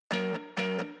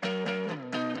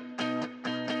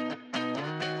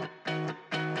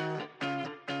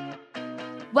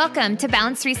Welcome to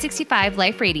Balance 365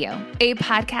 Life Radio, a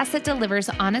podcast that delivers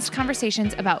honest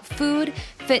conversations about food,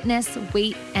 fitness,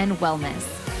 weight, and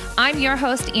wellness. I'm your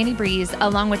host, Annie Breeze,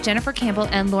 along with Jennifer Campbell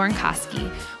and Lauren Koski.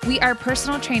 We are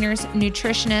personal trainers,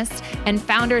 nutritionists, and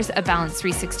founders of Balance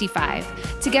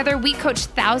 365. Together, we coach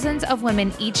thousands of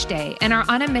women each day and are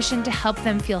on a mission to help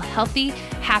them feel healthy,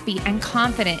 happy, and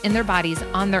confident in their bodies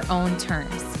on their own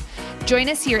terms. Join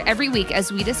us here every week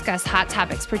as we discuss hot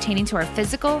topics pertaining to our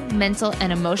physical, mental,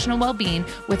 and emotional well-being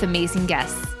with amazing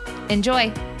guests.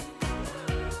 Enjoy.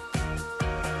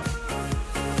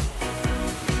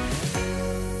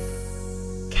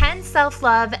 Can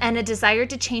self-love and a desire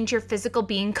to change your physical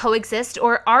being coexist,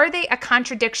 or are they a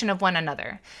contradiction of one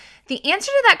another? The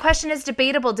answer to that question is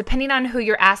debatable depending on who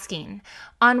you're asking.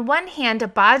 On one hand, a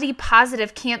body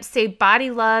positive camp say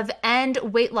body love and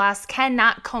weight loss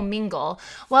cannot commingle,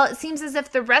 while it seems as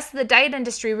if the rest of the diet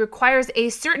industry requires a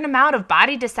certain amount of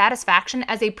body dissatisfaction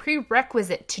as a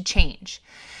prerequisite to change.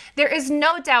 There is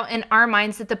no doubt in our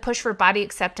minds that the push for body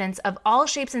acceptance of all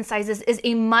shapes and sizes is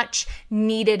a much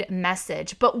needed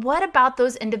message. But what about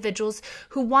those individuals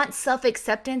who want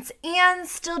self-acceptance and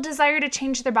still desire to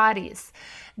change their bodies?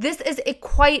 This is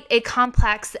quite a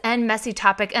complex and messy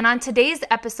topic, and on today's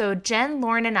episode, Jen,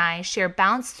 Lauren, and I share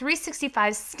Balance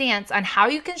 365's stance on how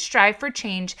you can strive for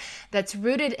change that's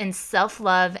rooted in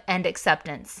self-love and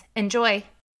acceptance. Enjoy.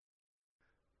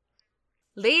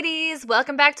 Ladies,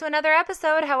 welcome back to another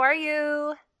episode. How are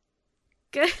you?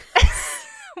 Good.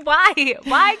 Why?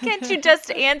 Why can't you just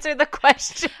answer the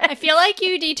question? I feel like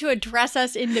you need to address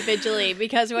us individually,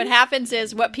 because what happens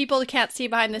is, what people can't see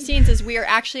behind the scenes is we are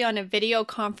actually on a video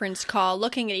conference call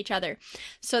looking at each other.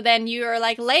 So then you are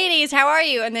like, ladies, how are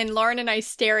you? And then Lauren and I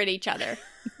stare at each other,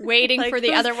 waiting like, for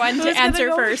the other one to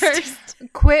answer first.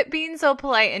 Quit being so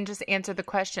polite and just answer the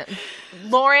question.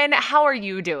 Lauren, how are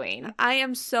you doing? I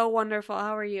am so wonderful.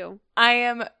 How are you? I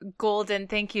am golden.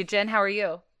 Thank you. Jen, how are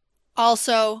you?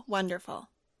 Also wonderful.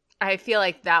 I feel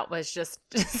like that was just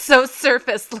so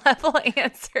surface level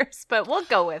answers, but we'll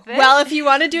go with it. Well, if you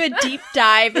want to do a deep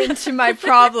dive into my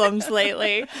problems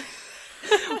lately,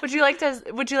 would you like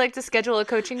to schedule a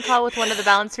coaching call with one of the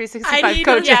Balance 365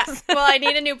 coaches? Yeah. Well, I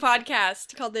need a new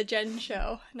podcast called The Jen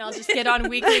Show, and I'll just get on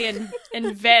weekly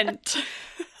and vent.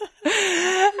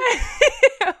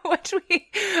 which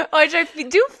I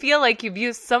do feel like you've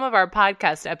used some of our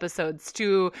podcast episodes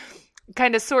to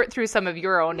kind of sort through some of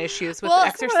your own issues with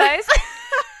exercise.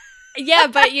 Yeah,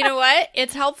 but you know what?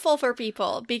 It's helpful for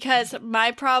people because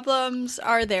my problems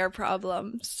are their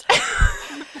problems.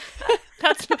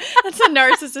 That's a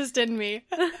narcissist in me.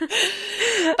 But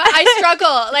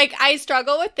I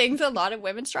struggle with things a lot of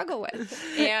women struggle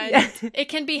with. And it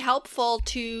can be helpful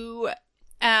to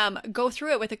go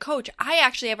through it with a coach. I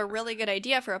actually have a really good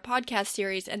idea for a podcast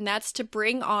series, and that's to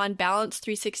bring on Balance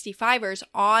 365ers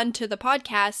onto the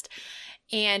podcast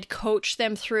and coach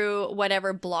them through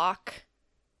whatever block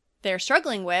they're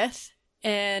struggling with,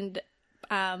 and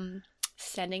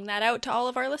sending that out to all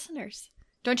of our listeners.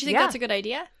 Don't you think that's a good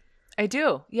idea? I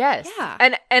do. Yes.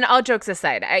 Yeah. And all jokes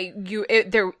aside,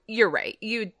 you're right.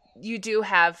 You do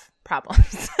have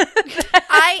problems.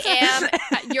 I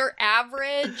am your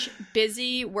average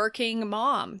busy working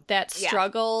mom that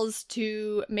struggles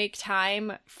to make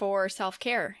time for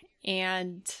self-care.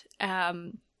 And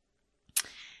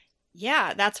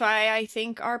that's why I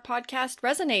think our podcast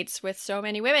resonates with so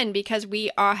many women, because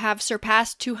we have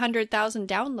surpassed 200,000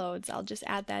 downloads. I'll just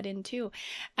add that in too.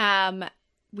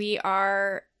 We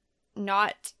are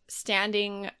not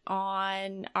standing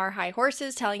on our high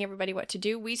horses telling everybody what to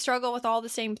do. We struggle with all the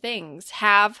same things,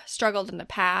 have struggled in the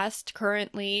past,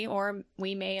 currently, or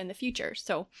we may in the future.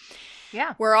 So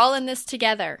we're all in this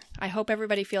together. I hope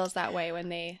everybody feels that way when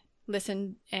they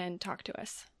listen and talk to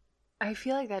us. I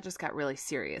feel like that just got really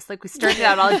serious. Like we started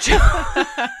out all joke.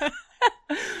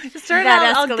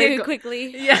 That escalated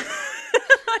quickly. Yeah.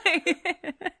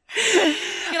 You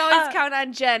can always count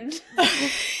on Jen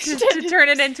to turn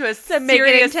it into a serious, make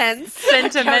it intense,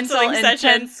 sentimental,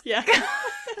 intense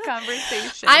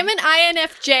conversation. I'm an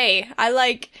INFJ. I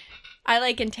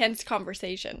like intense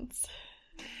conversations.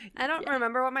 I don't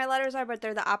remember what my letters are, but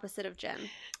they're the opposite of Jen.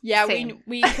 Yeah,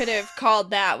 we could have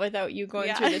called that without you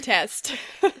going through the test.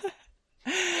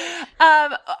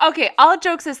 Okay, all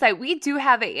jokes aside, we do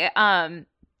have a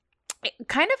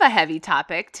kind of a heavy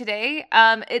topic today.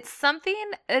 It's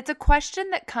a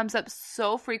question that comes up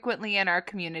so frequently in our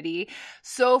community,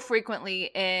 so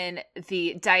frequently in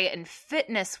the diet and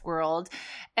fitness world,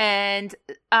 and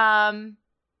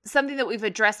something that we've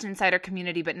addressed inside our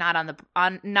community, but not on the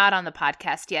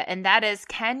podcast yet. And that is,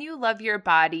 can you love your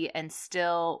body and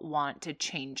still want to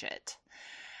change it?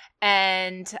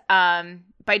 And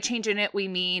by by changing it, we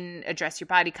mean address your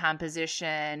body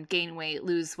composition, gain weight,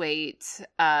 lose weight,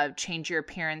 change your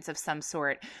appearance of some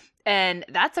sort. And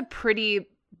that's a pretty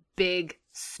big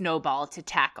snowball to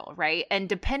tackle, right? And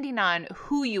depending on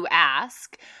who you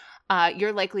ask,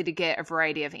 you're likely to get a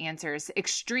variety of answers.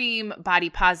 Extreme body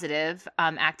positive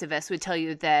activists would tell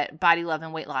you that body love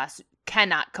and weight loss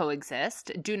cannot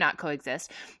coexist, do not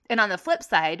coexist. And on the flip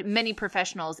side, many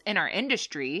professionals in our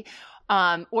industry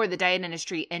or the diet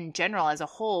industry in general as a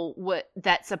whole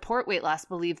that support weight loss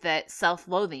believe that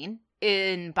self-loathing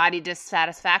in body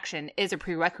dissatisfaction is a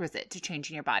prerequisite to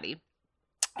changing your body.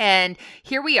 And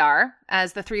here we are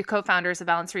as the 3 co-founders of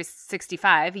Balance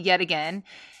 365, yet again,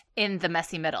 in the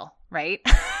messy middle, right?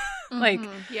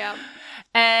 Yeah.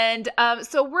 And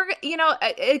so we're,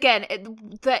 again,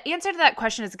 the answer to that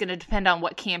question is going to depend on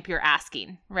what camp you're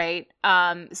asking, right?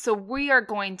 So we are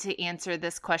going to answer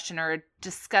this question or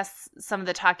discuss some of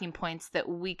the talking points that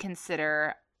we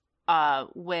consider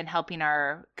when helping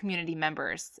our community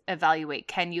members evaluate,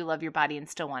 can you love your body and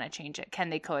still want to change it? Can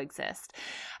they coexist?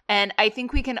 And I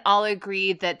think we can all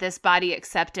agree that this body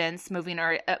acceptance movement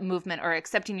or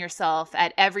accepting yourself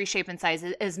at every shape and size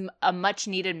is a much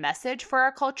needed message for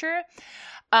our culture.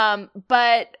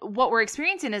 But what we're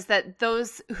experiencing is that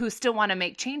those who still want to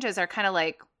make changes are kind of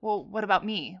like, well, what about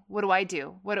me? What do I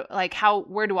do?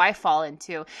 Where do I fall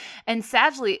into? And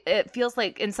sadly, it feels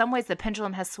like in some ways the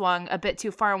pendulum has swung a bit too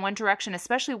far in one direction,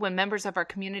 especially when members of our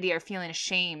community are feeling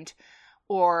ashamed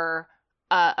or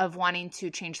of wanting to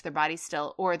change their body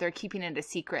still, or they're keeping it a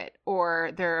secret,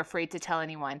 or they're afraid to tell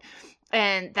anyone.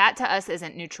 And that to us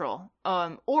isn't neutral,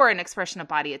 or an expression of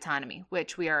body autonomy,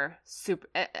 which we are super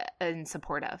in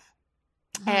support of.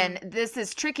 Mm-hmm. And this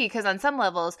is tricky because on some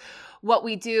levels, what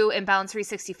we do in Balance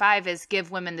 365 is give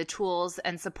women the tools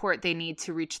and support they need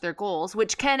to reach their goals,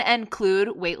 which can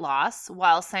include weight loss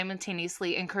while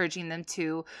simultaneously encouraging them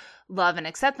to love and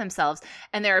accept themselves.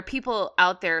 And there are people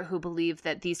out there who believe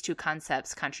that these two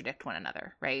concepts contradict one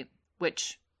another, right?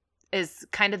 Which is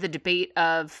kind of the debate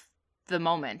of the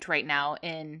moment right now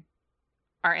in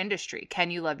our industry. Can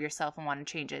you love yourself and want to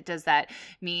change it? Does that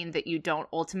mean that you don't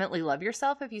ultimately love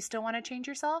yourself if you still want to change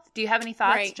yourself? Do you have any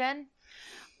thoughts, Right. Jen?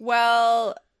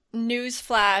 Well,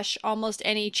 newsflash, almost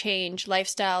any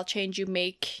lifestyle change you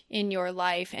make in your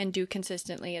life and do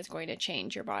consistently is going to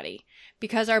change your body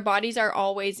because our bodies are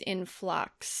always in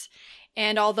flux.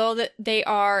 And although they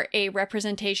are a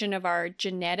representation of our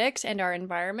genetics and our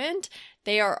environment,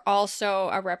 they are also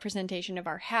a representation of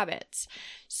our habits.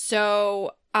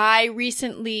 So I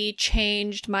recently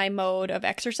changed my mode of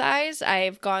exercise.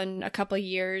 I've gone a couple of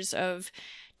years of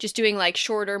just doing like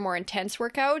shorter, more intense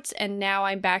workouts. And now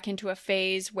I'm back into a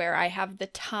phase where I have the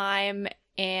time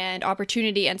and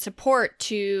opportunity and support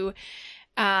to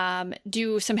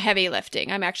do some heavy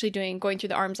lifting. I'm actually going through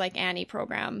the Arms Like Annie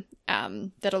program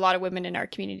that a lot of women in our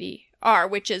community are,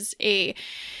 which is a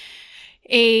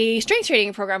strength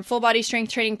training program, full body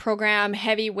strength training program,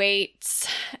 heavy weights.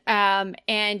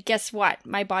 And guess what?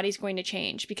 My body's going to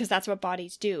change because that's what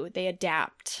bodies do. They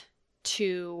adapt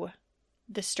to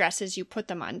the stresses you put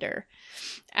them under.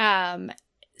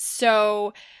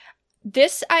 So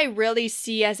this I really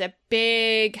see as a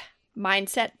big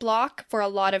mindset block for a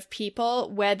lot of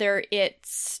people, whether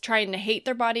it's trying to hate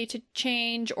their body to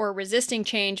change or resisting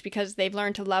change because they've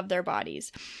learned to love their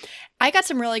bodies. I got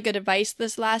some really good advice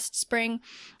this last spring.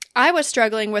 I was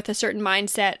struggling with a certain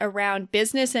mindset around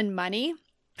business and money.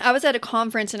 I was at a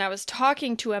conference and I was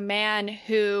talking to a man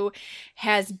who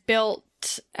has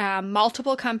built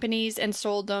multiple companies and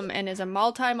sold them and is a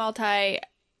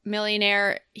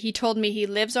multi-millionaire. He told me he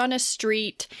lives on a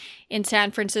street in San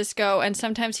Francisco and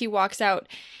sometimes he walks out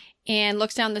and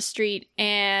looks down the street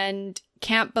and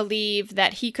can't believe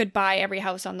that he could buy every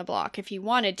house on the block if he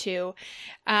wanted to.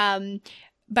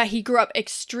 But he grew up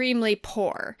extremely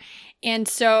poor. And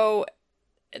so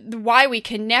why we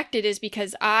connected is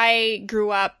because I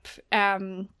grew up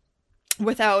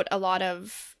without a lot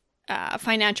of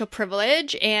financial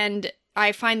privilege, and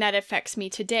I find that affects me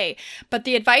today. But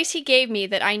the advice he gave me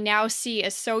that I now see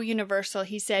as so universal,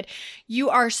 he said, you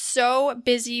are so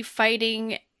busy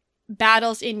fighting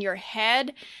battles in your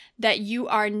head that you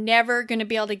are never going to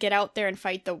be able to get out there and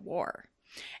fight the war.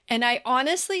 And I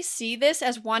honestly see this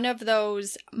as one of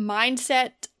those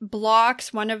mindset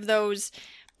blocks, one of those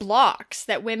blocks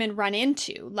that women run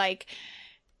into,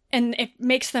 and it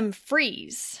makes them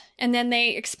freeze. And then they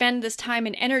expend this time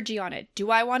and energy on it. Do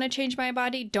I want to change my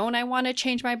body? Don't I want to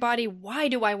change my body? Why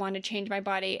do I want to change my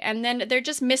body? And then they're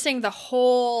just missing the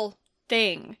whole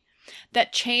thing.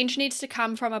 that change needs to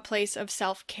come from a place of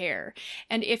self-care.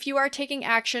 And if you are taking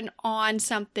action on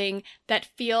something that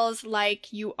feels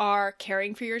like you are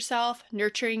caring for yourself,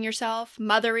 nurturing yourself,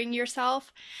 mothering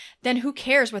yourself, then who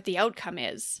cares what the outcome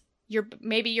is?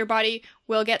 Maybe your body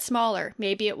will get smaller.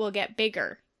 Maybe it will get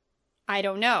bigger. I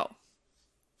don't know.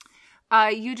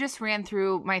 You just ran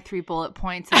through my 3 bullet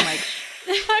points in like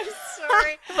I'm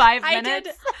sorry. 5 minutes.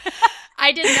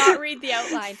 I did not read the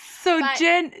outline. So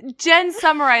Jen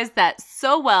summarized that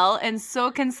so well and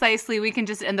so concisely. We can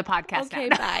just end the podcast okay,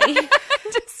 now. bye.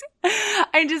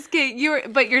 I'm just kidding.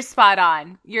 You're spot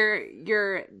on.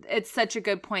 It's such a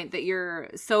good point that you're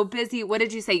so busy. What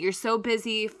did you say? You're so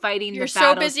busy fighting You're the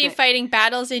battles. so busy fighting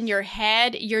battles in your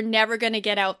head, you're never going to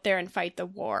get out there and fight the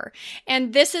war.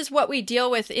 And this is what we deal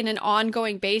with in an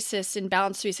ongoing basis in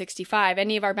Balance 365.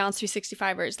 Any of our Balance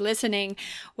 365ers listening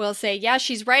will say, yeah,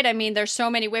 she's right. I mean, there's so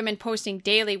many women posting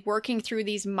daily working through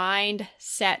these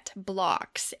mindset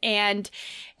blocks. And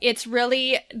it's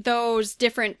really those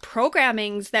different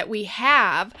programmings that we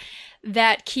have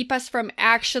that keep us from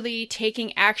actually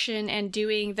taking action and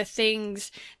doing the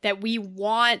things that we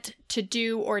want to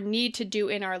do or need to do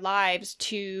in our lives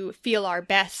to feel our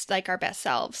best, like our best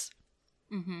selves.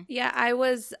 Mm-hmm. Yeah, I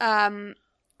was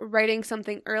writing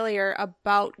something earlier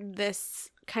about this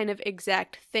kind of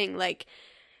exact thing. Like,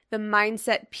 the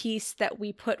mindset piece that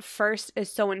we put first is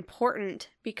so important,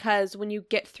 because when you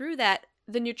get through that,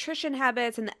 the nutrition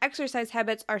habits and the exercise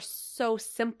habits are so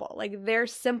simple. Like, they're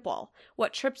simple.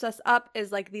 What trips us up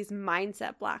is like these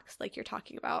mindset blocks like you're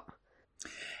talking about.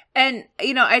 And,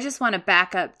 I just want to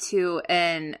back up too,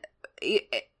 and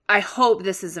I hope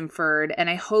this is inferred, and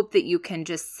I hope that you can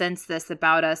just sense this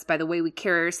about us by the way we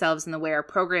carry ourselves and the way our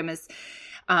program is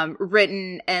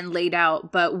written and laid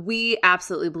out. But we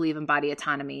absolutely believe in body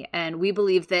autonomy, and we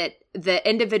believe that the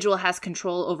individual has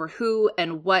control over who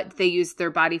and what they use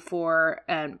their body for,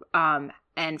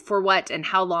 and for what and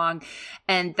how long.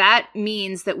 And that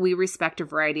means that we respect a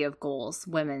variety of goals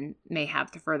women may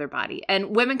have for their body.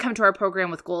 And women come to our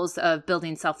program with goals of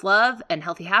building self-love and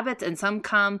healthy habits, and some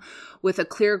come with a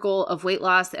clear goal of weight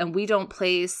loss, and we don't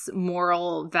place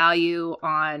moral value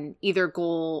on either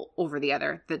goal over the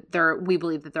other. We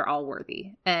believe that they're all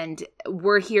worthy, and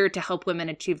we're here to help women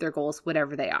achieve their goals,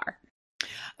 whatever they are.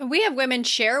 We have women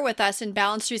share with us in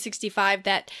Balance 365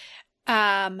 that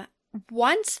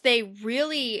once they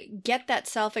really get that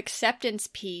self-acceptance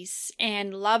piece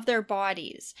and love their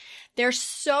bodies, they're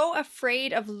so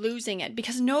afraid of losing it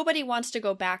because nobody wants to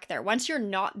go back there. Once you're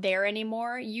not there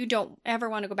anymore, you don't ever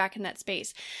want to go back in that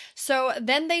space. So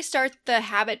then they start the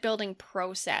habit building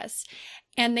process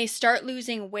and they start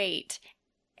losing weight.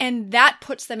 And that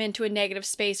puts them into a negative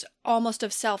space, almost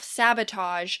of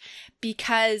self-sabotage,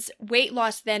 because weight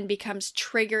loss then becomes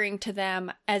triggering to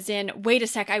them, as in, wait a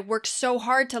sec, I worked so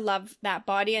hard to love that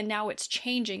body and now it's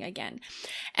changing again.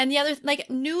 And the other, like,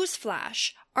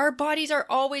 newsflash, our bodies are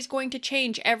always going to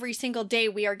change every single day.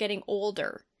 We are getting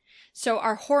older. So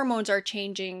our hormones are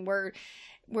changing.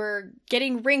 We're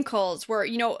getting wrinkles.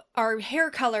 Our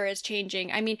hair color is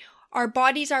changing. I mean, our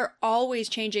bodies are always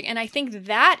changing. And I think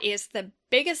that is the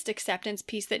biggest acceptance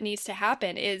piece that needs to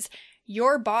happen, is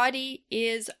your body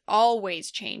is always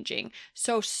changing.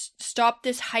 So stop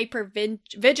this hyper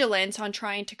vigilance on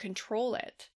trying to control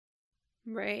it.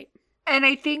 Right. And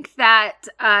I think that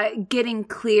getting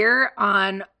clear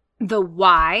on the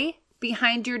why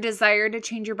behind your desire to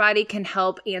change your body can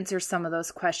help answer some of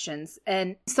those questions.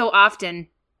 And so often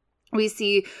we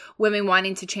see women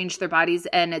wanting to change their bodies,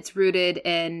 and it's rooted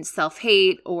in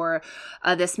self-hate or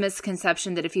this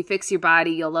misconception that if you fix your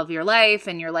body, you'll love your life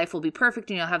and your life will be perfect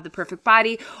and you'll have the perfect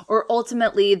body, or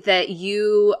ultimately that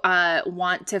you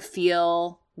want to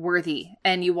feel worthy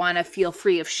and you want to feel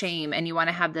free of shame and you want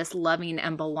to have this loving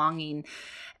and belonging.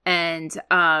 And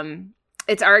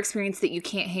it's our experience that you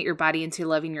can't hate your body into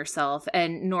loving yourself,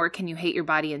 and nor can you hate your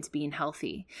body into being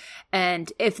healthy. And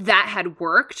if that had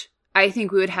worked, I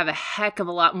think we would have a heck of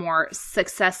a lot more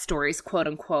success stories, quote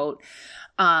unquote,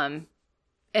 in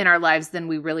our lives than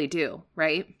we really do,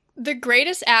 right? The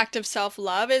greatest act of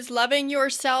self-love is loving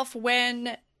yourself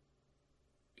when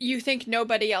you think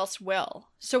nobody else will.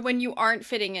 So when you aren't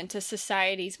fitting into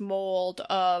society's mold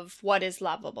of what is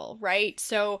lovable, right?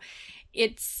 So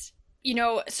it's,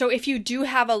 so if you do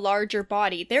have a larger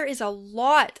body, there is a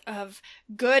lot of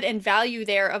good and value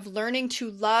there of learning to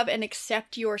love and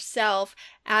accept yourself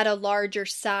at a larger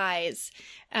size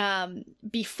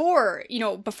before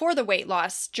the weight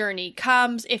loss journey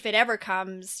comes, if it ever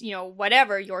comes,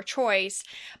 whatever your choice.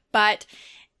 But,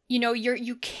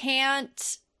 you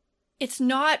can't, it's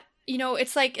not,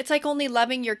 it's like only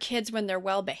loving your kids when they're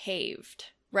well behaved.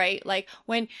 right? Like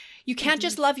when you can't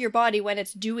just love your body when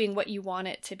it's doing what you want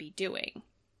it to be doing.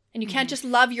 And you can't just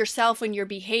love yourself when your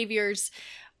behaviors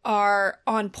are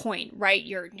on point, right?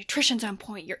 Your nutrition's on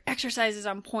point, your exercise is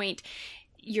on point,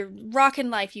 you're rocking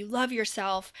life, you love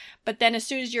yourself, but then as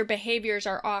soon as your behaviors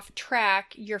are off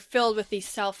track, you're filled with these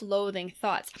self-loathing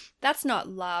thoughts. That's not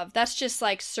love. That's just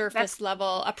like surface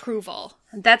level approval.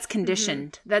 That's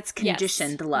conditioned. That's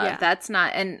conditioned love. Yeah. That's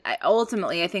not, and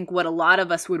ultimately I think what a lot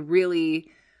of us would really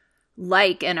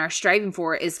like and are striving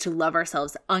for is to love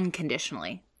ourselves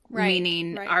unconditionally. Right,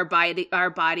 meaning our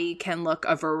body can look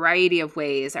a variety of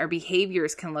ways. Our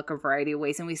behaviors can look a variety of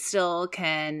ways, and we still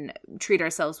can treat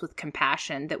ourselves with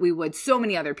compassion that we would so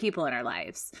many other people in our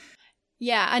lives.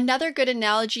 Yeah. Another good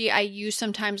analogy I use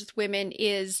sometimes with women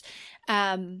is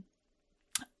I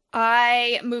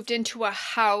moved into a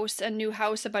new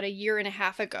house about 1.5 years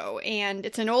ago, and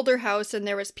it's an older house, and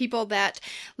there was people that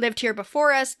lived here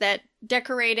before us that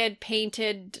decorated,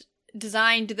 painted,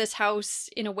 designed this house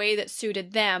in a way that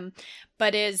suited them,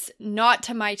 but is not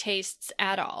to my tastes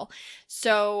at all.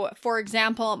 So, for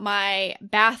example, my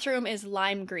bathroom is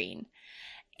lime green,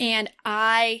 and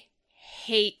I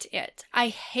hate it. I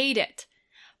hate it.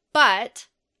 But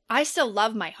I still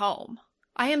love my home.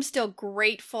 I am still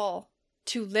grateful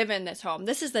to live in this home.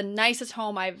 This is the nicest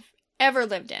home I've ever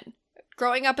lived in.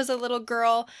 Growing up as a little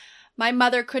girl, my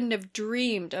mother couldn't have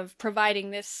dreamed of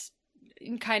providing this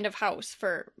kind of house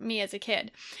for me as a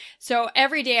kid. So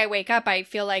every day I wake up, I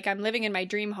feel like I'm living in my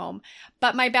dream home,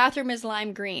 but my bathroom is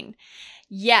lime green.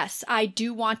 Yes, I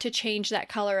do want to change that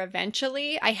color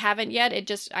eventually. I haven't yet.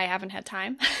 I haven't had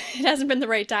time. It hasn't been the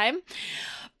right time,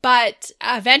 but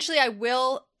eventually I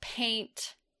will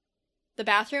paint the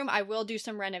bathroom. I will do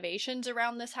some renovations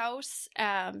around this house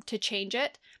to change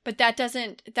it, but that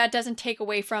doesn't take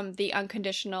away from the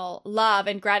unconditional love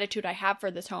and gratitude I have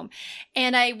for this home.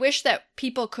 And I wish that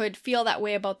people could feel that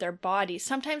way about their bodies.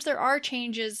 Sometimes there are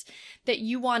changes that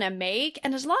you want to make,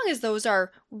 and as long as those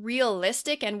are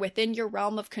realistic and within your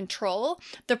realm of control,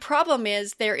 the problem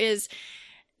is there is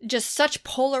just such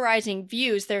polarizing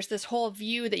views. There's this whole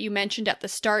view that you mentioned at the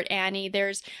start, Annie.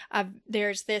 There's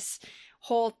this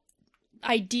whole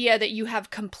idea that you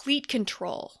have complete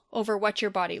control over what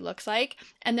your body looks like.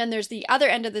 And then there's the other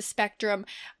end of the spectrum,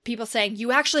 people saying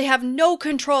you actually have no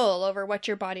control over what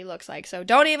your body looks like. So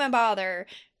don't even bother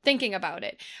thinking about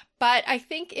it. But I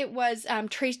think it was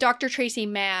Dr. Tracy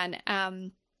Mann.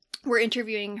 We're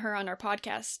interviewing her on our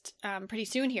podcast pretty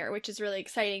soon here, which is really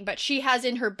exciting. But she has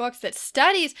in her books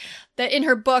in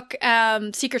her book,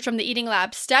 Secrets from the Eating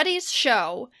Lab, studies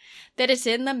show that it's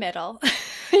in the middle,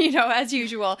 as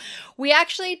usual. We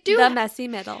actually do. The messy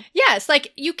middle. Yes,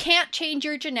 like you can't change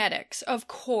your genetics, of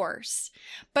course.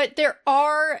 But there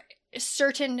are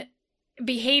certain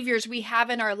behaviors we have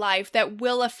in our life that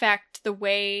will affect the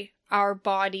way our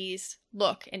bodies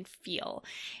look and feel.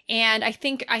 And I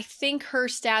think her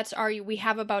stats are we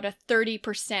have about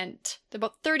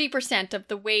 30% of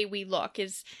the way we look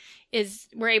is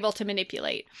we're able to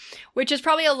manipulate, which is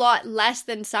probably a lot less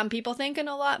than some people think and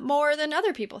a lot more than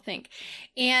other people think.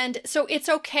 And so it's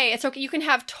okay. It's okay. You can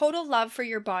have total love for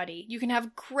your body. You can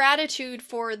have gratitude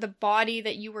for the body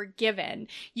that you were given.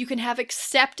 You can have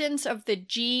acceptance of the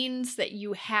genes that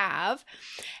you have.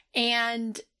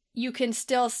 And you can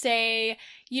still say,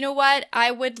 you know what, I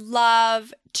would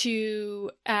love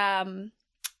to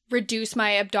reduce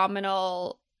my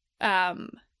abdominal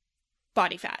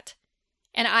body fat.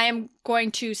 And I am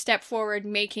going to step forward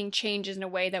making changes in a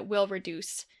way that will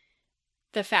reduce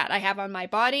the fat I have on my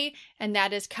body. And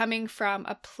that is coming from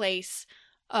a place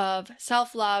of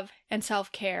self-love and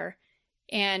self-care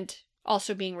and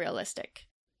also being realistic.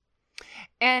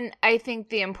 And I think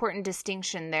the important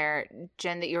distinction there,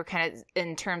 Jen, that you were kind of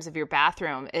in terms of your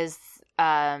bathroom is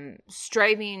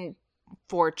striving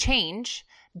for change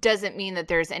doesn't mean that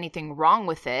there's anything wrong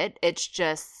with it. It's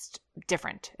just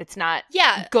different. It's not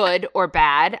good or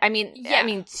bad. I mean,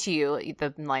 to you,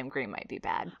 the lime green might be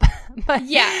bad. But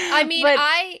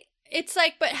it's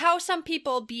like, but how some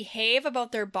people behave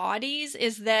about their bodies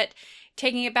is that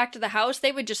taking it back to the house,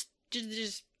 they would just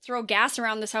throw gas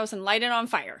around this house and light it on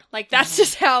fire. Like that's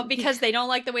just how, because they don't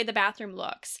like the way the bathroom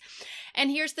looks. And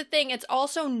here's the thing. It's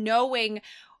also knowing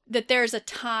that there's a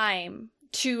time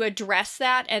to address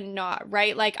that and not,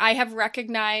 right? Like I have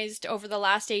recognized over the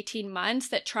last 18 months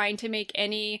that trying to make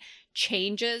any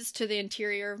changes to the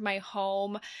interior of my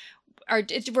home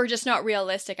were just not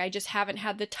realistic. I just haven't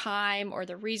had the time or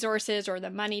the resources or the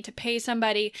money to pay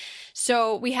somebody.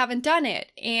 So we haven't done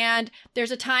it. And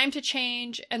there's a time to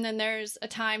change. And then there's a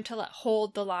time to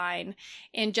hold the line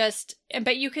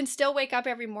but you can still wake up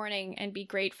every morning and be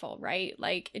grateful, right?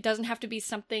 Like it doesn't have to be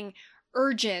something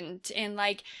urgent and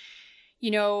like,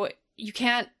 you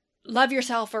can't love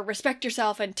yourself or respect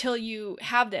yourself until you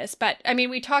have this. But I mean,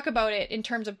 we talk about it in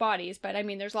terms of bodies, but I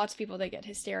mean, there's lots of people that get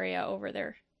hysteria over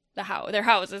their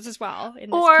houses as well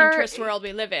in this Pinterest world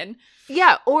we live in.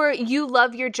 Yeah, or you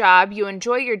love your job, you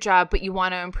enjoy your job, but you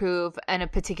want to improve in a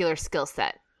particular skill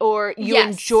set. Or you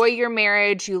enjoy your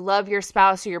marriage, you love your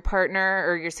spouse or your partner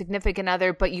or your significant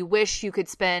other, but you wish you could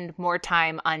spend more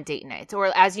time on date nights. Or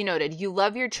as you noted, you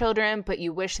love your children, but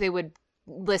you wish they would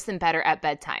listen better at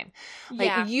bedtime.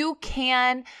 Like you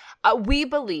can, we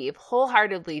believe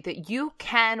wholeheartedly that you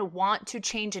can want to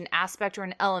change an aspect or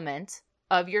an element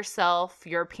of yourself,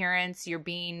 your appearance, your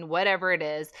being, whatever it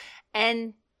is,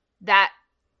 and that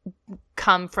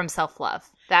come from self-love.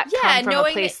 That come from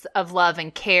a place of love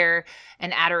and care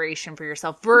and adoration for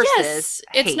yourself versus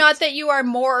hate. It's not that you are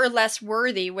more or less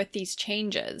worthy with these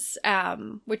changes,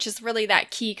 which is really that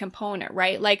key component,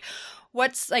 right? Like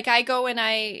I go and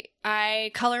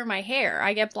I color my hair.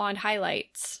 I get blonde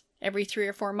highlights every 3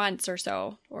 or 4 months or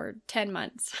so, or 10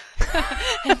 months.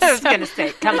 I was going to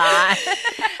say, come on.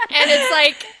 And it's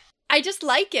like, I just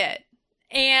like it.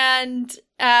 And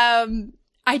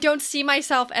I don't see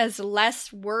myself as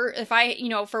less worth if I,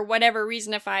 for whatever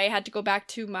reason, if I had to go back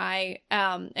to my,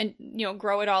 and,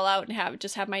 grow it all out and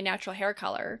have my natural hair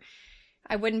color,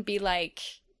 I wouldn't be like,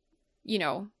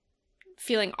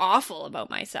 feeling awful about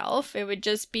myself. It would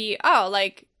just be, I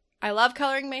love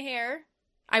coloring my hair.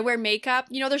 I wear makeup.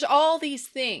 There's all these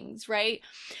things, right?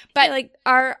 But like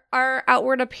our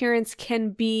outward appearance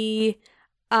can be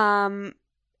an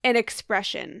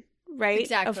expression, right?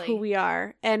 Exactly. Of who we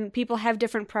are. And people have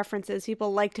different preferences.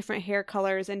 People like different hair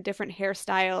colors and different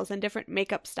hairstyles and different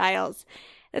makeup styles.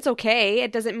 That's okay.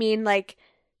 It doesn't mean like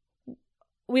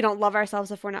we don't love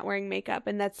ourselves if we're not wearing makeup.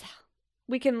 And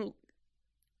we can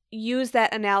use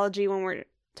that analogy when we're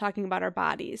talking about our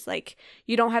bodies. Like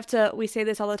you don't have to, we say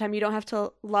this all the time, you don't have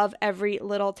to love every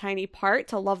little tiny part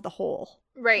to love the whole.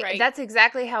 Right. That's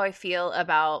exactly how I feel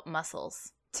about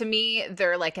muscles. To me,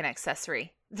 they're like an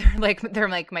accessory. They're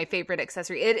like my favorite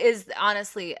accessory. It is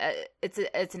honestly,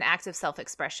 it's an act of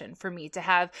self-expression for me to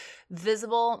have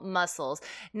visible muscles.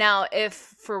 Now, if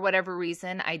for whatever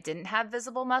reason I didn't have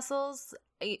visible muscles,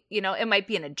 it might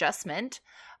be an adjustment.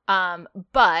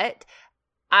 But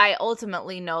I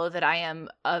ultimately know that I am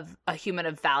a human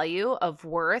of value, of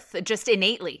worth, just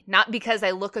innately, not because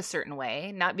I look a certain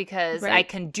way, not because I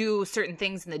can do certain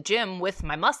things in the gym with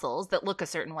my muscles that look a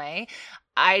certain way.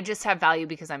 I just have value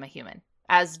because I'm a human,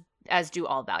 as do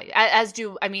all value,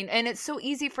 and it's so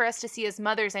easy for us to see as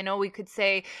mothers. I know we could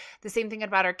say the same thing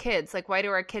about our kids. Like, why do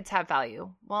our kids have value?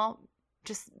 Well,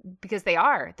 just because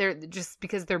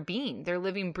they're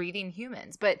living, breathing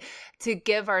humans. But to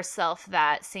give ourselves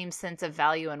that same sense of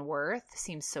value and worth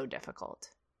seems so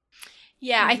difficult.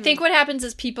 Yeah, I think what happens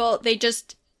is people, they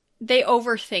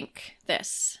overthink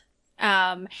this.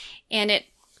 And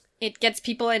it gets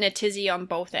people in a tizzy on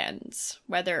both ends,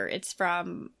 whether it's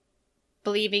from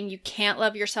believing you can't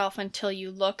love yourself until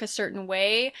you look a certain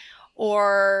way,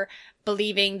 or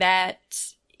believing that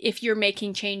if you're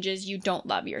making changes, you don't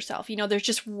love yourself. There's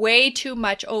just way too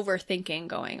much overthinking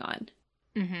going on.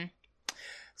 Mm-hmm.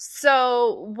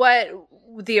 So what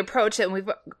the approach that we've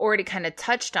already kind of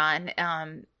touched on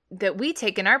that we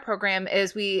take in our program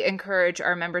is we encourage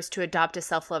our members to adopt a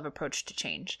self-love approach to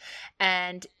change.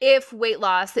 And if weight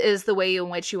loss is the way in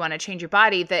which you want to change your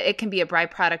body, that it can be a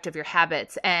byproduct of your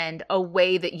habits and a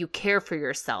way that you care for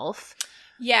yourself.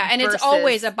 Yeah, and it's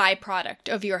always a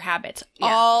byproduct of your habits. Yeah.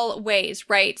 Always,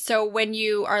 right? So when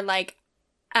you are like,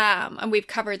 and we've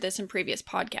covered this in previous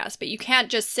podcasts, but you can't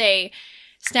just say,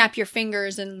 snap your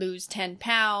fingers and lose 10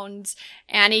 pounds.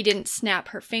 Annie didn't snap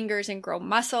her fingers and grow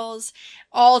muscles.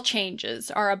 All changes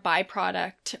are a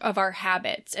byproduct of our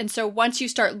habits. And so once you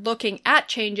start looking at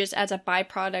changes as a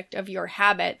byproduct of your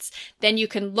habits, then you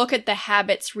can look at the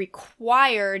habits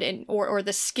required or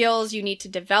the skills you need to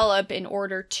develop in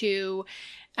order to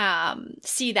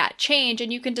see that change.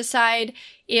 And you can decide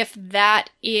if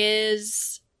that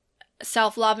is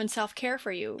self-love and self-care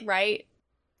for you, right?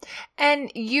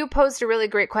 And you posed a really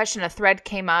great question. A thread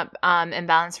came up in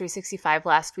Balance 365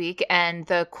 last week, and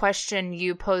the question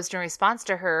you posed in response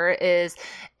to her is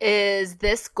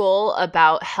this goal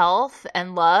about health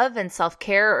and love and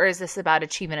self-care, or is this about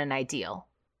achieving an ideal?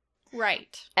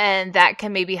 Right. And that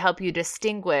can maybe help you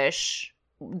distinguish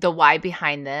the why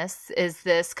behind this. Is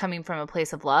this coming from a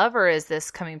place of love, or is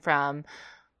this coming from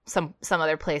some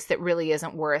other place that really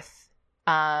isn't worth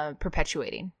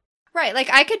perpetuating? Right. Like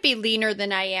I could be leaner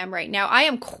than I am right now. I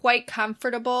am quite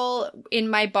comfortable in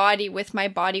my body with my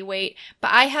body weight,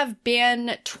 but I have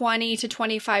been 20 to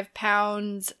 25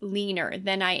 pounds leaner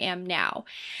than I am now.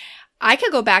 I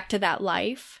could go back to that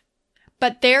life,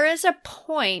 but there is a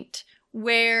point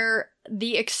where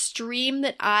the extreme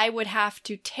that I would have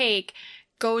to take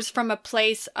goes from a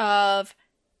place of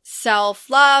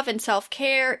self-love and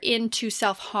self-care into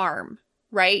self-harm,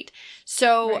 right?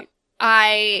 So right.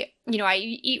 I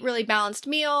eat really balanced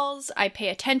meals. I pay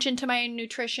attention to my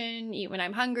nutrition, eat when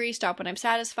I'm hungry, stop when I'm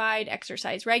satisfied,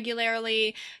 exercise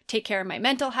regularly, take care of my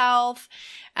mental health.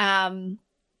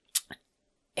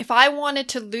 If I wanted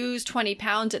to lose 20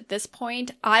 pounds at this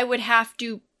point, I would have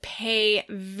to pay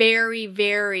very,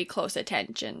 very close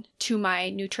attention to my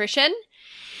nutrition.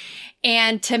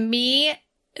 And to me,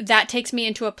 that takes me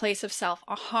into a place of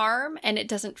self-harm and it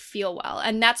doesn't feel well.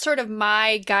 And that's sort of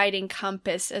my guiding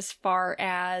compass as far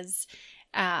as,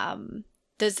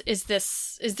 is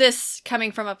this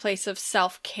coming from a place of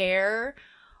self-care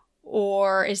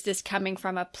or is this coming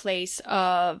from a place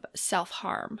of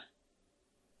self-harm?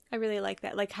 I really like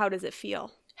that. Like, how does it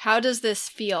feel? How does this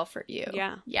feel for you?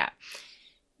 Yeah. Yeah.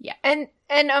 Yeah. And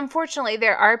unfortunately,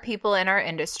 there are people in our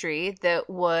industry that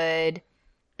would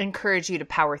encourage you to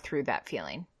power through that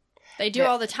feeling. They do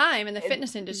all the time in the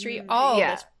fitness industry, all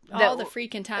the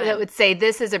freaking time. That would say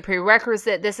this is a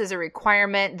prerequisite, this is a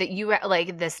requirement, that you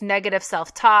like this negative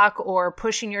self-talk or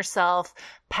pushing yourself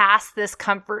past this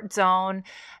comfort zone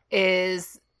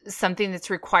is something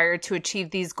that's required to achieve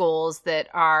these goals that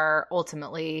are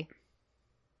ultimately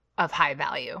of high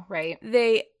value, right?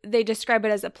 They describe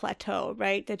it as a plateau,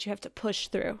 right? That you have to push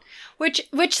through. Which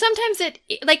sometimes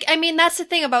that's the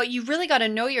thing about you really got to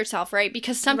know yourself, right?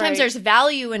 Because sometimes Right. there's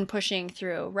value in pushing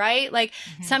through, right? Like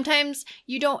sometimes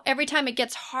every time it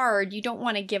gets hard, you don't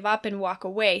want to give up and walk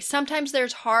away. Sometimes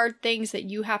there's hard things that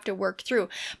you have to work through.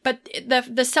 But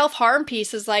the self-harm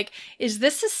piece is like, is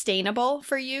this sustainable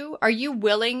for you? Are you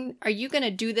willing? Are you going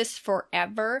to do this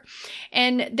forever?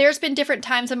 And there's been different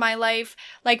times in my life,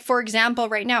 like for example,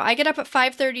 right now, I get up at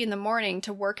 5:30 in the morning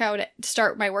to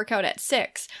start my workout at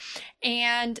 6.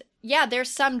 And yeah, there's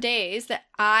some days that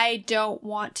I don't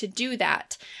want to do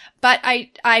that, but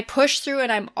I push through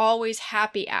and I'm always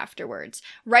happy afterwards.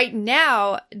 Right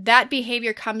now, that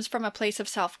behavior comes from a place of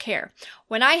self-care.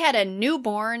 When I had a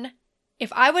newborn,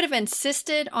 if I would have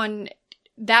insisted on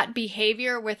that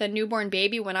behavior with a newborn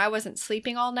baby when I wasn't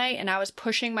sleeping all night and I was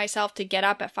pushing myself to get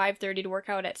up at 5:30 to work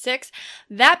out at 6,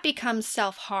 that becomes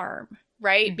self-harm,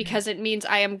 right? Mm-hmm. Because it means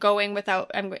I'm going with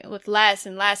less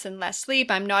and less and less sleep.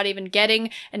 I'm not even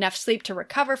getting enough sleep to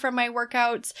recover from my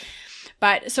workouts.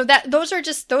 But so those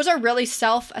are really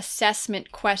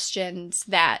self-assessment questions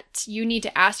that you need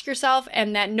to ask yourself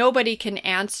and that nobody can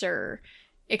answer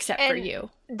except for you.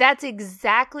 That's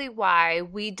exactly why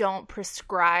we don't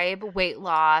prescribe weight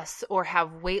loss or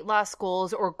have weight loss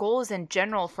goals or goals in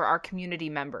general for our community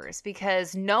members,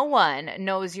 because no one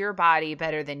knows your body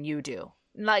better than you do.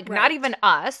 Like, right. Not even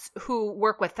us who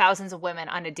work with thousands of women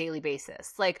on a daily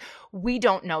basis. Like, we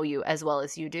don't know you as well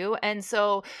as you do. And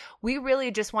so we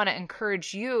really just want to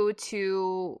encourage you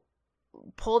to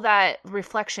pull that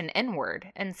reflection inward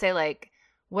and say, like,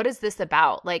 what is this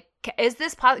about? Like, is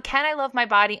this can I love my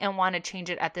body and want to change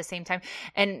it at the same time?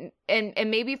 And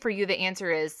maybe for you, the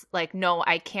answer is like, no,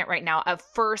 I can't right now. At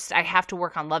first, I have to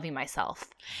work on loving myself,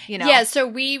 you know? Yeah. So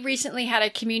we recently had a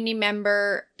community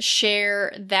member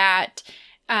share that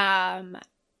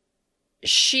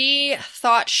she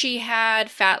thought she had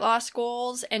fat loss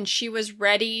goals and she was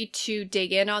ready to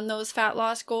dig in on those fat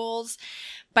loss goals.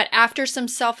 But after some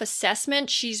self-assessment,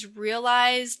 she's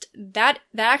realized that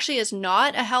actually is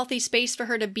not a healthy space for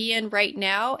her to be in right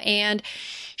now. And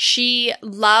she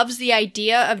loves the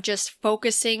idea of just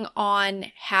focusing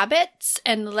on habits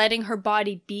and letting her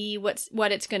body be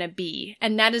what it's going to be.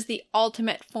 And that is the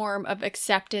ultimate form of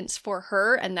acceptance for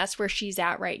her. And that's where she's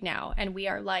at right now. And we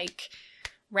are like,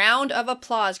 round of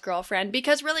applause, girlfriend,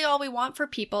 because really all we want for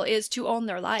people is to own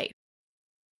their life.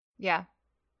 Yeah.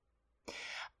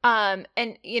 And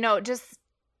just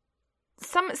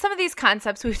some of these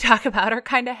concepts we've talked about are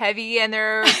kind of heavy and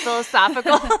they're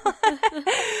philosophical,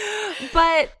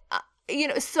 but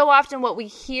so often what we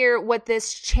hear, what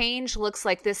this change looks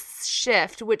like, this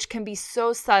shift, which can be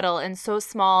so subtle and so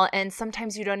small, and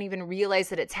sometimes you don't even realize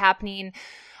that it's happening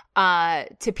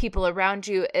to people around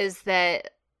you, is that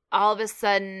all of a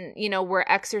sudden, we're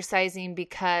exercising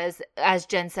because, as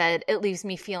Jen said, it leaves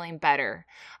me feeling better.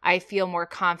 I feel more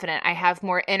confident. I have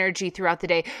more energy throughout the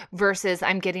day versus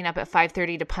I'm getting up at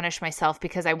 5:30 to punish myself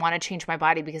because I want to change my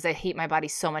body because I hate my body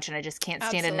so much and I just can't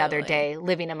stand another day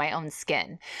living in my own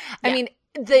skin. Yeah. I mean,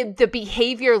 the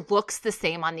behavior looks the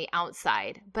same on the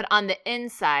outside, but on the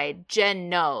inside, Jen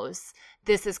knows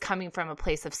this is coming from a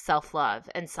place of self-love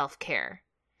and self-care.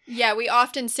 Yeah, we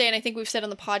often say, and I think we've said on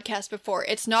the podcast before,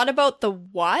 it's not about the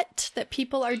what that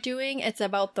people are doing, it's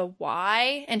about the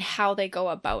why and how they go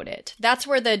about it. That's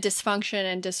where the dysfunction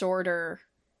and disorder,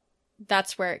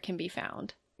 that's where it can be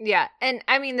found. Yeah. And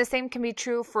I mean, the same can be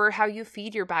true for how you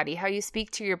feed your body, how you speak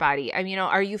to your body. I mean,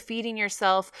 are you feeding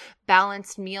yourself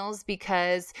balanced meals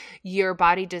because your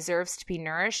body deserves to be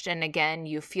nourished? And again,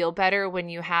 you feel better when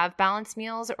you have balanced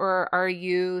meals, or are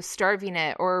you starving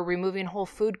it or removing whole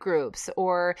food groups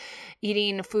or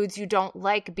eating foods you don't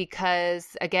like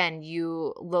because, again,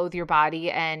 you loathe your body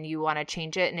and you want to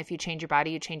change it. And if you change your body,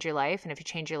 you change your life. And if you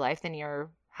change your life, then you're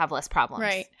have less problems.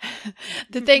 Right.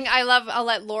 The thing I love, I'll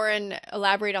let Lauren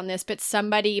elaborate on this, but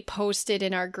somebody posted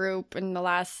in our group in the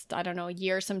last, I don't know,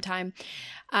 year sometime.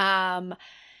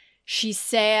 She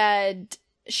said,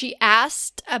 she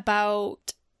asked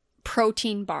about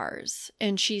protein bars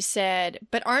and she said,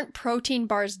 but aren't protein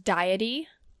bars diety?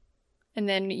 And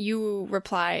then you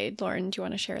replied, Lauren, do you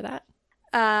want to share that?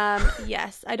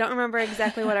 Yes, I don't remember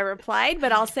exactly what I replied,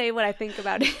 but I'll say what I think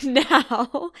about it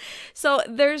now. So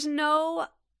there's no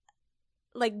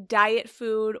like diet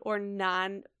food or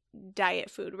non-diet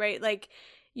food, right? Like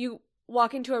you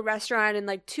walk into a restaurant and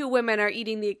like two women are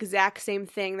eating the exact same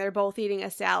thing. They're both eating a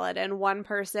salad and one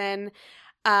person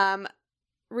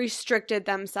restricted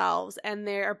themselves and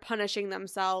they're punishing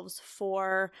themselves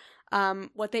for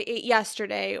what they ate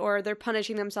yesterday, or they're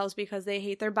punishing themselves because they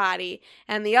hate their body,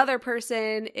 and the other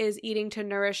person is eating to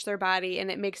nourish their body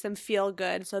and it makes them feel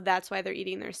good, so that's why they're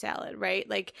eating their salad, right?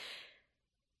 Like,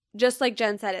 just like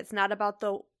Jen said, it's not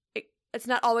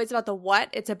always about the what,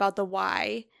 it's about the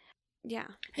why. Yeah.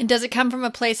 And does it come from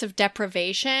a place of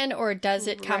deprivation, or does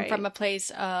it come from a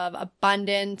place of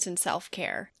abundance and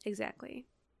self-care? Exactly.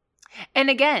 And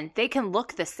again, they can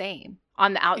look the same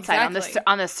on the outside, exactly.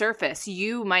 on the surface.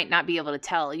 You might not be able to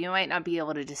tell. You might not be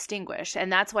able to distinguish. And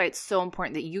that's why it's so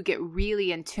important that you get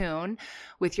really in tune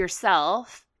with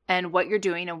yourself and what you're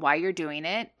doing and why you're doing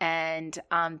it. And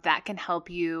that can help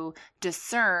you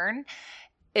discern,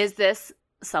 is this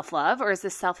self-love or is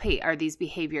this self-hate? Are these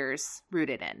behaviors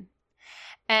rooted in?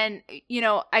 And,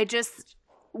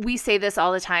 we say this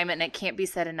all the time and it can't be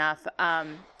said enough.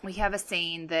 We have a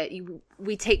saying that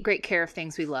we take great care of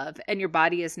things we love, and your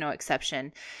body is no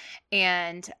exception.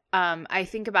 And I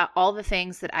think about all the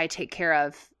things that I take care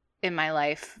of in my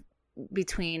life,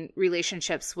 between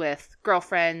relationships with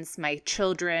girlfriends, my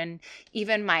children,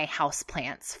 even my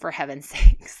houseplants, for heaven's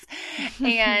sakes.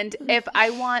 And if I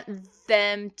want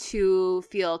them to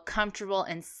feel comfortable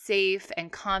and safe and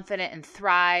confident and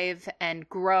thrive and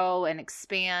grow and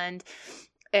expand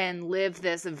and live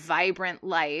this vibrant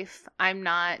life, I'm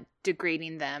not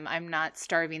degrading them. I'm not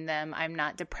starving them. I'm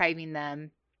not depriving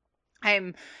them.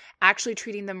 I'm actually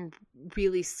treating them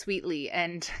really sweetly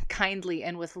and kindly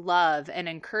and with love and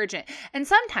encouragement. And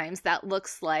sometimes that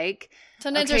looks like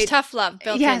there's tough love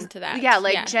built into that. Yeah,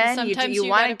 like Jen, you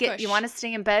want to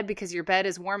stay in bed because your bed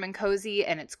is warm and cozy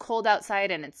and it's cold outside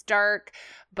and it's dark,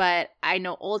 but I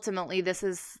know ultimately this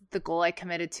is the goal I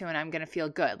committed to and I'm going to feel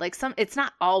good. Like it's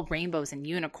not all rainbows and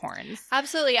unicorns.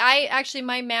 Absolutely.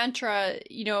 My mantra,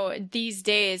 these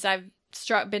days I've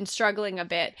been struggling a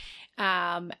bit.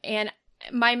 And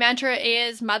my mantra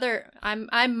is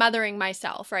I'm mothering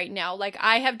myself right now. Like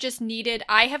I have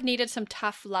needed some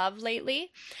tough love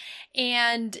lately.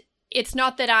 And it's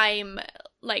not that I'm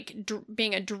like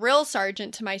being a drill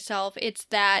sergeant to myself. It's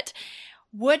that,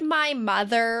 would my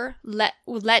mother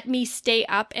let me stay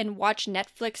up and watch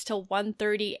Netflix till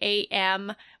 1:30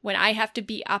 a.m. when I have to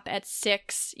be up at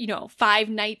 6, 5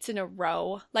 nights in a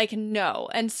row? Like, no.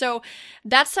 And so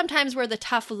that's sometimes where the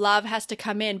tough love has to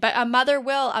come in. But a mother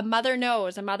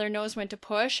knows when to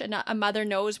push, and a mother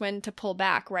knows when to pull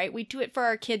back, right? We do it for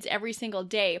our kids every single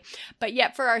day. But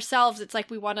yet for ourselves, it's like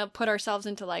we want to put ourselves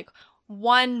into like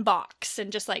one box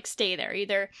and just like stay there,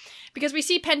 either because we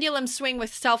see pendulums swing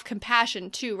with self-compassion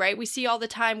too, right? We see all the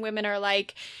time women are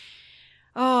like,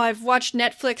 oh, I've watched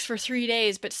Netflix for 3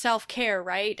 days, but self-care,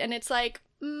 right? And it's like,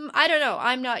 I don't know.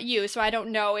 I'm not you, so I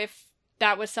don't know if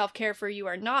that was self-care for you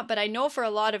or not. But I know for a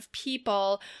lot of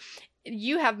people,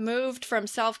 you have moved from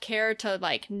self-care to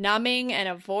like numbing and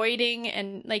avoiding.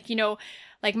 And like,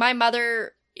 like my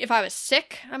mother, if I was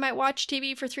sick, I might watch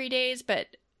TV for 3 days, but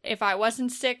if I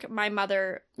wasn't sick, my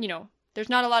mother, there's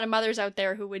not a lot of mothers out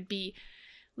there who would be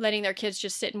letting their kids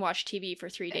just sit and watch TV for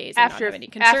 3 days and not have any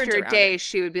concerns after a around day, it.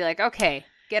 She would be like, okay,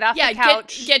 Get off the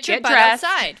couch. Get your butt dressed.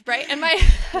 outside, right? And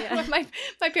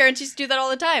my parents used to do that all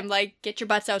the time. Like, get your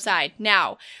butts outside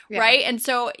now, right? And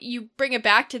so you bring it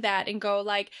back to that and go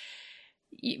like,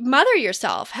 mother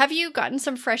yourself. Have you gotten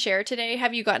some fresh air today?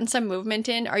 Have you gotten some movement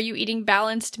in? Are you eating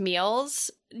balanced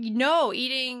meals? No,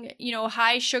 eating,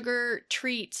 high sugar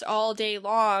treats all day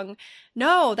long.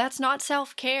 No, that's not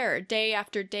self-care day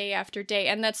after day after day.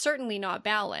 And that's certainly not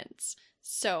balance.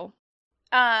 So,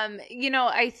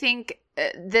 I think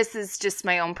this is just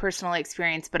my own personal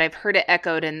experience, but I've heard it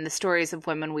echoed in the stories of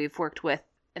women we've worked with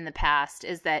in the past,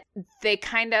 is that they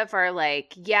kind of are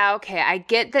like, yeah, okay, I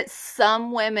get that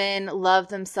some women love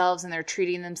themselves and they're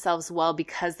treating themselves well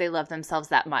because they love themselves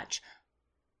that much.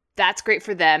 That's great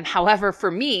for them. However,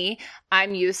 for me,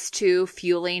 I'm used to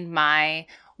fueling my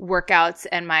workouts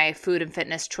and my food and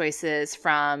fitness choices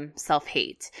from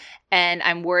self-hate. And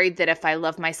I'm worried that if I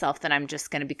love myself, then I'm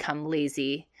just going to become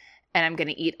lazy and I'm going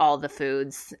to eat all the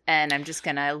foods and I'm just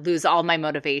going to lose all my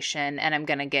motivation and I'm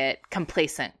going to get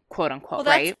complacent, quote unquote,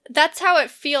 right? That's how it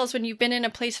feels when you've been in a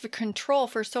place of control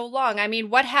for so long. I mean,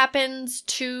 what happens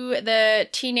to the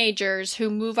teenagers who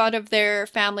move out of their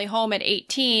family home at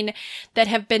 18 that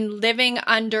have been living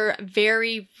under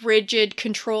very rigid,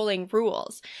 controlling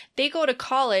rules? They go to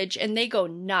college and they go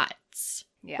nuts.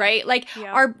 Yeah. Right? Like,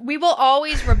 we will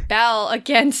always rebel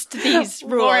against these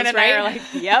rules, Lauren and right? I are like,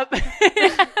 yep.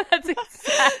 That's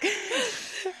exactly.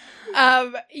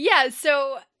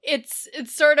 So it's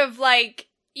sort of like,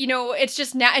 it's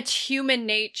just it's human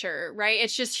nature, right?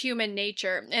 It's just human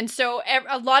nature. And so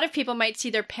a lot of people might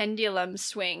see their pendulum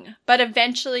swing, but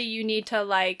eventually you need to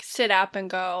like sit up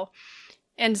and go,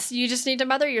 and you just need to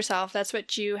mother yourself. That's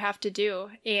what you have to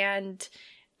do. And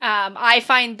I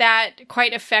find that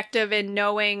quite effective in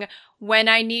knowing when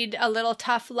I need a little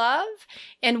tough love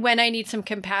and when I need some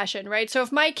compassion, right? So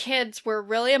if my kids were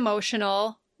really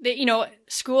emotional,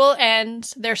 school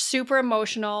ends, they're super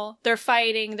emotional, they're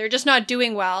fighting, they're just not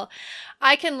doing well,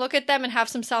 I can look at them and have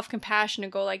some self-compassion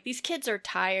and go like, these kids are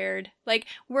tired. Like,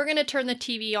 we're going to turn the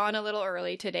TV on a little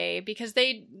early today because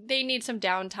they need some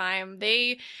downtime.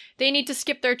 They need to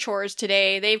skip their chores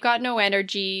today. They've got no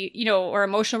energy, or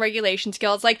emotional regulation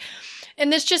skills. Like,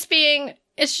 and it's just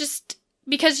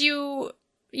because you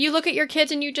look at your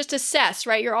kids and you just assess,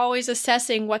 right? You're always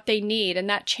assessing what they need, and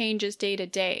that changes day to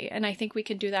day. And I think we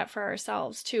can do that for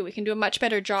ourselves too. We can do a much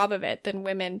better job of it than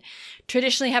women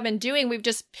traditionally have been doing.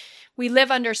 We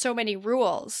live under so many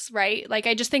rules, right? Like,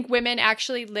 I just think women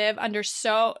actually live under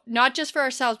not just for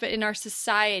ourselves, but in our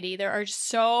society, there are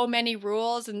so many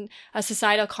rules and a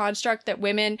societal construct that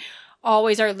women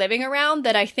always are living around,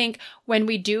 that I think when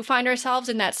we do find ourselves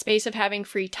in that space of having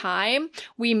free time,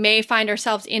 we may find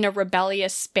ourselves in a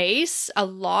rebellious space a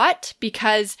lot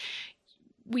because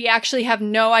we actually have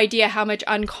no idea how much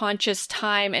unconscious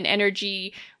time and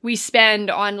energy we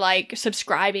spend on like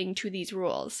subscribing to these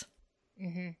rules.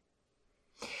 Mm-hmm.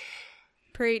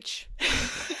 Preach.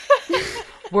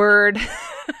 Word.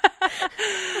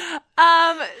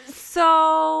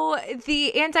 So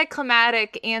the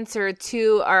anticlimactic answer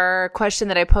to our question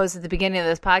that I posed at the beginning of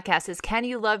this podcast is, can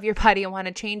you love your body and want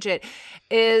to change it?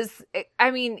 Yes,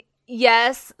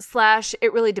 /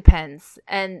 it really depends.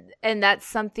 And that's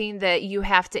something that you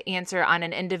have to answer on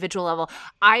an individual level.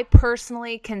 I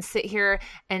personally can sit here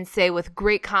and say with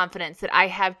great confidence that I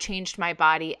have changed my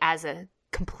body as a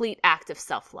complete act of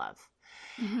self-love.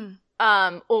 Mm-hmm.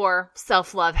 Or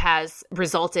self-love has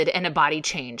resulted in a body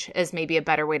change is maybe a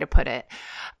better way to put it.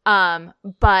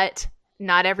 But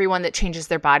not everyone that changes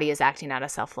their body is acting out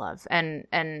of self-love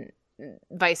and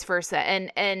vice versa.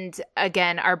 And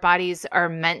again, our bodies are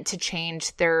meant to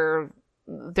change. They're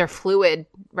fluid,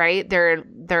 right?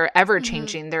 They're ever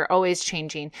changing. Mm-hmm. They're always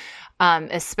changing.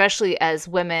 Especially as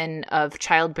women of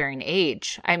childbearing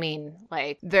age. I mean,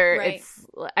 like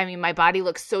my body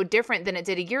looks so different than it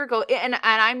did a year ago. And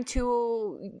I'm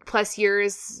 2+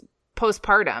 years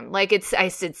postpartum. Like it's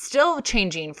still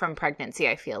changing from pregnancy,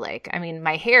 I feel like. I mean,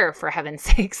 my hair, for heaven's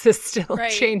sakes, is still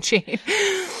changing.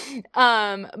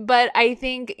 But I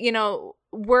think,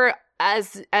 we're,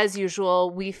 as usual,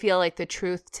 we feel like the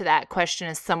truth to that question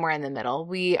is somewhere in the middle.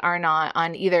 We are not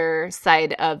on either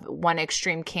side of one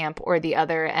extreme camp or the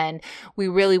other. And we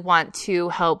really want to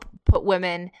help put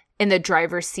women in the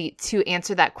driver's seat to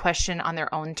answer that question on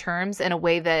their own terms in a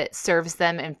way that serves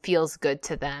them and feels good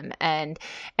to them. And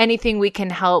anything we can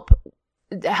help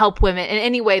women in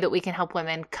any way that we can help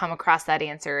women come across that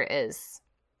answer is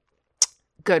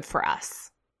good for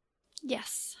us.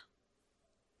 Yes.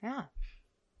 Yeah.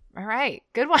 All right.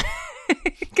 Good one.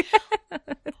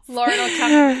 Lauren will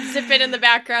come zip in the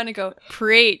background and go,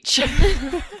 preach.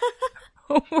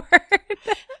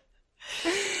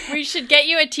 We should get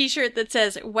you a t-shirt that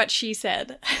says what she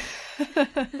said.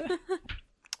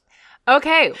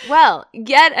 Okay, well,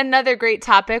 yet another great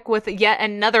topic with yet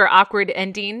another awkward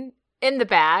ending in the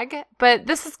bag, but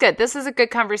this is good. This is a good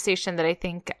conversation that I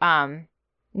think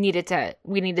we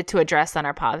needed to address on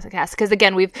our podcast, because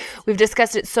again, we've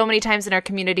discussed it so many times in our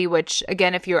community, which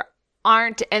again, if you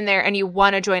aren't in there and you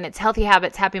want to join, it's Healthy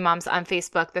Habits Happy Moms on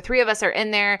Facebook. The three of us are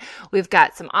in there. We've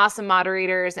got some awesome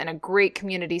moderators and a great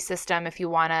community system if you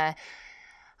want to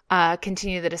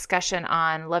continue the discussion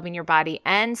on loving your body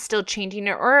and still changing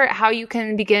it, or how you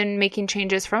can begin making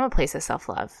changes from a place of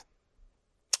self-love.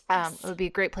 It would be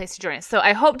a great place to join us. So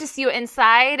I hope to see you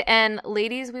inside, and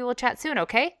ladies, we will chat soon,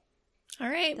 okay? All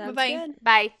right. Sounds Bye-bye. good.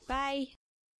 Bye. Bye.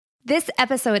 This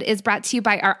episode is brought to you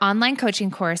by our online coaching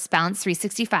course, Balance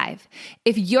 365.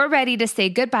 If you're ready to say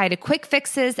goodbye to quick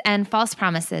fixes and false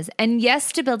promises, and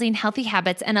yes to building healthy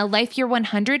habits and a life you're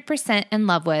 100% in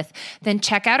love with, then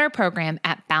check out our program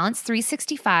at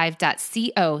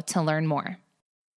balance365.co to learn more.